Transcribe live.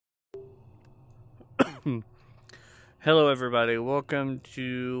Hello everybody, welcome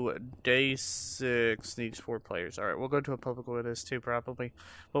to day 6, needs 4 players. Alright, we'll go to a public with this too probably.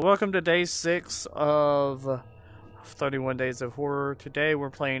 But welcome to day 6 of 31 Days of Horror. Today we're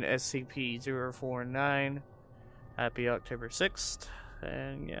playing SCP-049. Happy October 6th.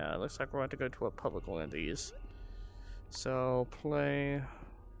 And yeah, it looks like we're going to go to a public one of these. So, play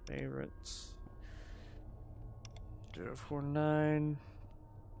favorites 049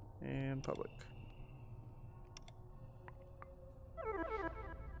 and public.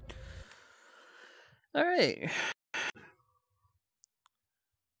 All right.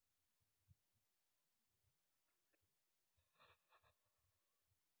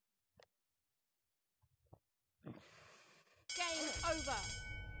 Game over.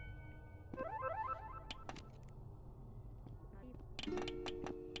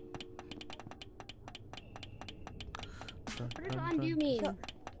 What does undo mean?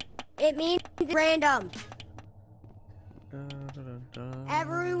 It means random.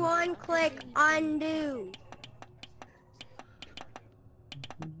 Everyone click undo.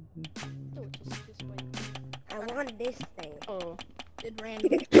 I want this thing. Oh, Did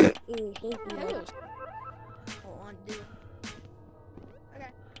random. undo.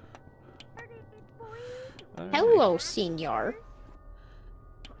 Okay. Hello, senor.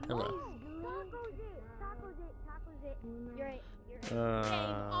 Hello. You're right.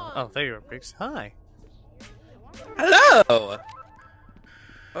 Oh, there you are, Briggs. Hi. Hello!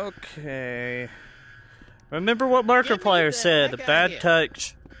 Okay. Remember what Markiplier said. heck Bad outta here.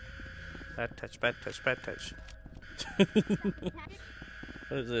 touch. Bad touch, bad touch, bad touch.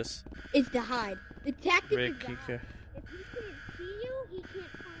 What is this? It's to hide. The tactic Rick, is to you hide. ca- If he can't see you, he can't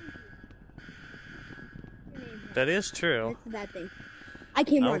find you. Your name's That is true. That's the bad thing. I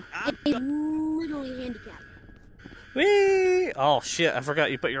can't Oh. run. I'm literally handicapped. Whee! Oh shit, I forgot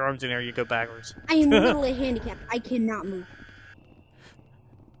you put your arms in there, you go backwards. I am literally handicapped. I cannot move.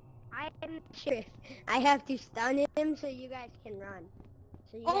 I am sure. I have to stun him so you guys can run.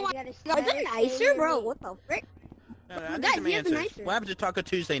 So you guys gotta stun him. That's nicer, bro. What the frick? I Guys, need some he has a answers. nicer. What happened to Taco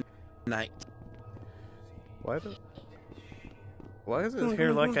Tuesday night? Why does it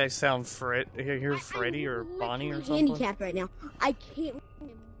hear like I sound hear Freddy or Bonnie or I'm something? handicapped right now. I can't.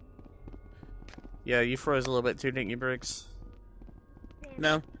 Yeah, you froze a little bit too, didn't you, Briggs?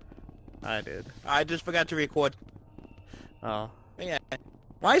 No, I did. I just forgot to record. Oh. Yeah.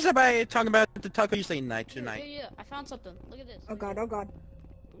 Why is everybody talking about the Taco Tuesday night tonight? Yeah, I found something. Look at this. Oh god, oh god.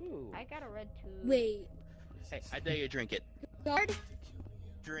 Ooh. I got a red tube. Wait. Hey, I dare you drink it. Guard?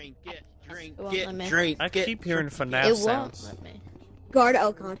 Drink it, drink It won't let it, me. drink I it. keep hearing It FNAF won't sounds. let me. Guard,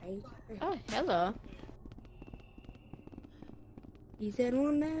 oh god. Oh, hello. You said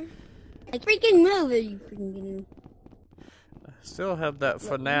one there? I freaking move it, you freaking get in. Still have that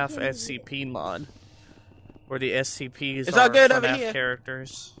FNAF SCP mod. Where the SCPs It's are all good over FNAF here.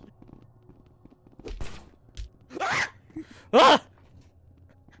 characters. Ah!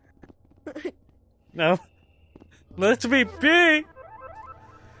 No. Let me be!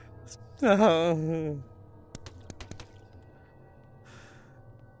 Oh.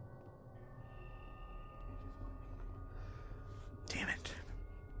 Damn it.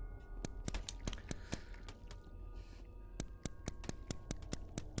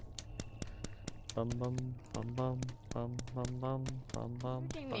 Bum bum bum bum bum bum bum bum bum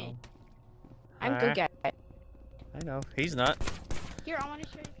Look at me. bum. I'm good guy. I know, he's not. Here, I want to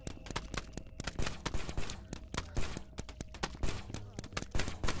show you.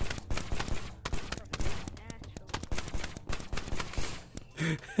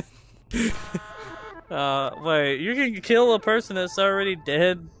 Wait, you can kill a person that's already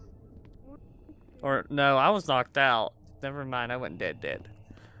dead? Or, no, I was knocked out. Never mind, I went dead.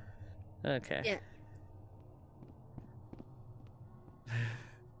 Okay. Yeah.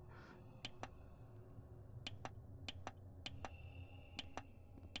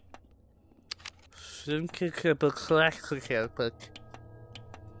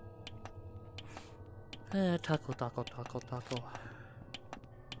 Taco.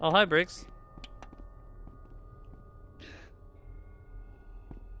 Oh, hi, Briggs.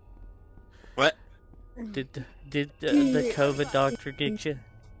 What? Did the COVID doctor get you?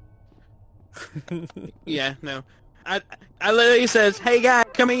 Yeah, no. I literally says, "Hey guys,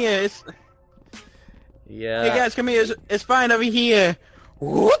 come here. Yeah. Hey guys, come here. It's fine over here."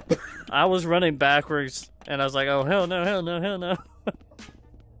 Whoop. I was running backwards, and I was like, "Oh hell no, hell no, hell no!"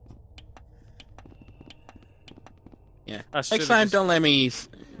 Yeah. I should've Next time, just- don't let me.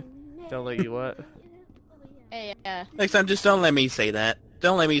 Don't let you what? Hey, Next time, just don't let me say that.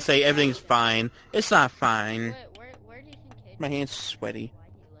 Don't let me say everything's fine. It's not fine. where do you think Kate My hand's sweaty.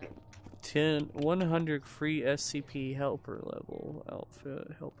 100 free SCP helper level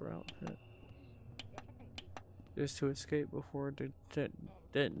outfit. Helper outfit. Just to escape before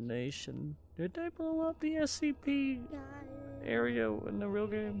detonation. Did they blow up the SCP area in the real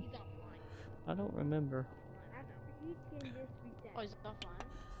game? I don't remember. Oh, is it offline?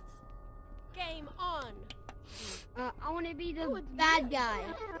 Game on. I want to be the bad guy.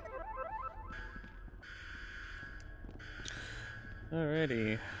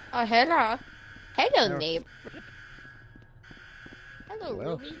 Alrighty. Oh, hello. Hello, No. neighbor. Hello,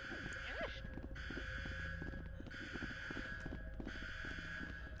 Well. Ruby.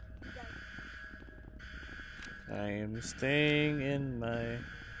 I am staying in my...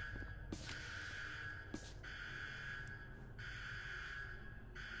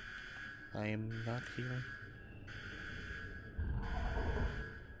 I am not healing.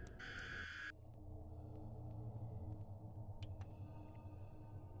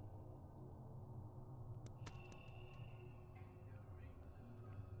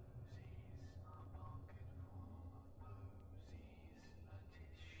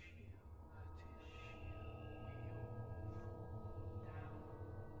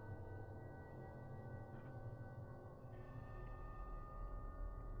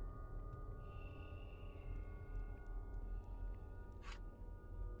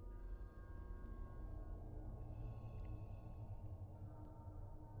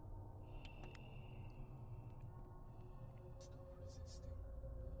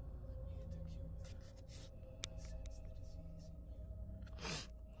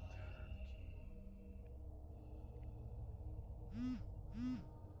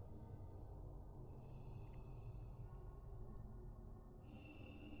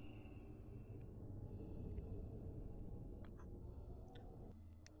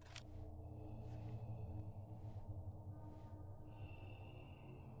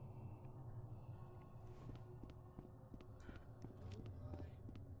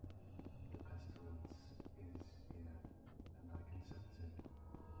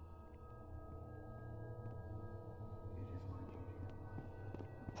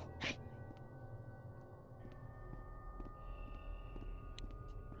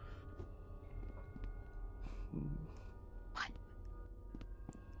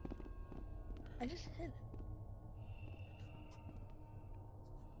 I just hit it.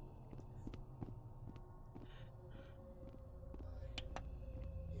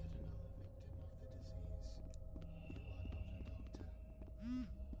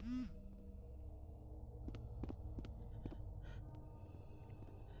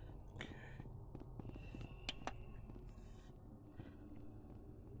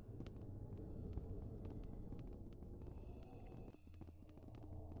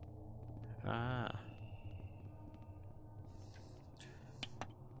 Ah.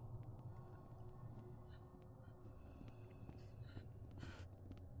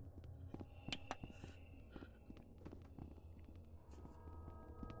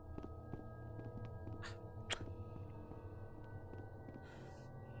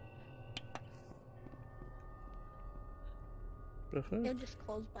 It'll just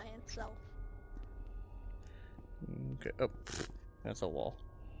close by itself. Okay. Oh, that's a wall.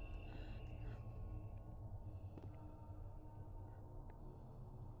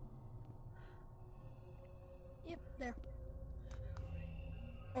 Yep, there.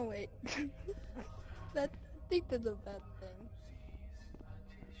 Oh wait. I think that's a bad thing.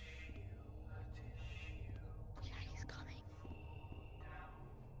 Yeah, he's coming.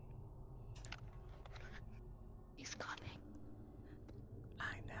 He's coming.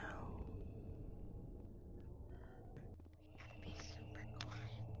 I know. Gotta be super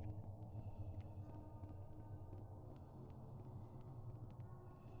quiet.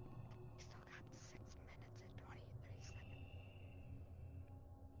 We still got 6 minutes and 23 seconds.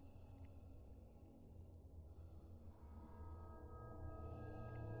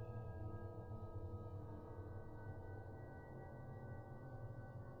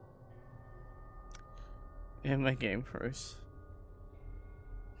 And my game froze.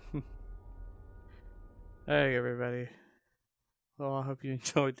 Hey everybody. Well, I hope you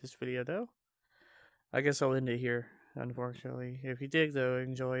enjoyed this video though. I guess I'll end it here, unfortunately. If you did though,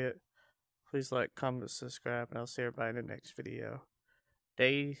 enjoy it. Please like, comment, subscribe, and I'll see everybody in the next video.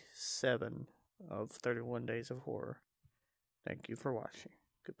 Day 7 of 31 Days of Horror. Thank you for watching.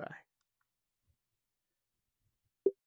 Goodbye.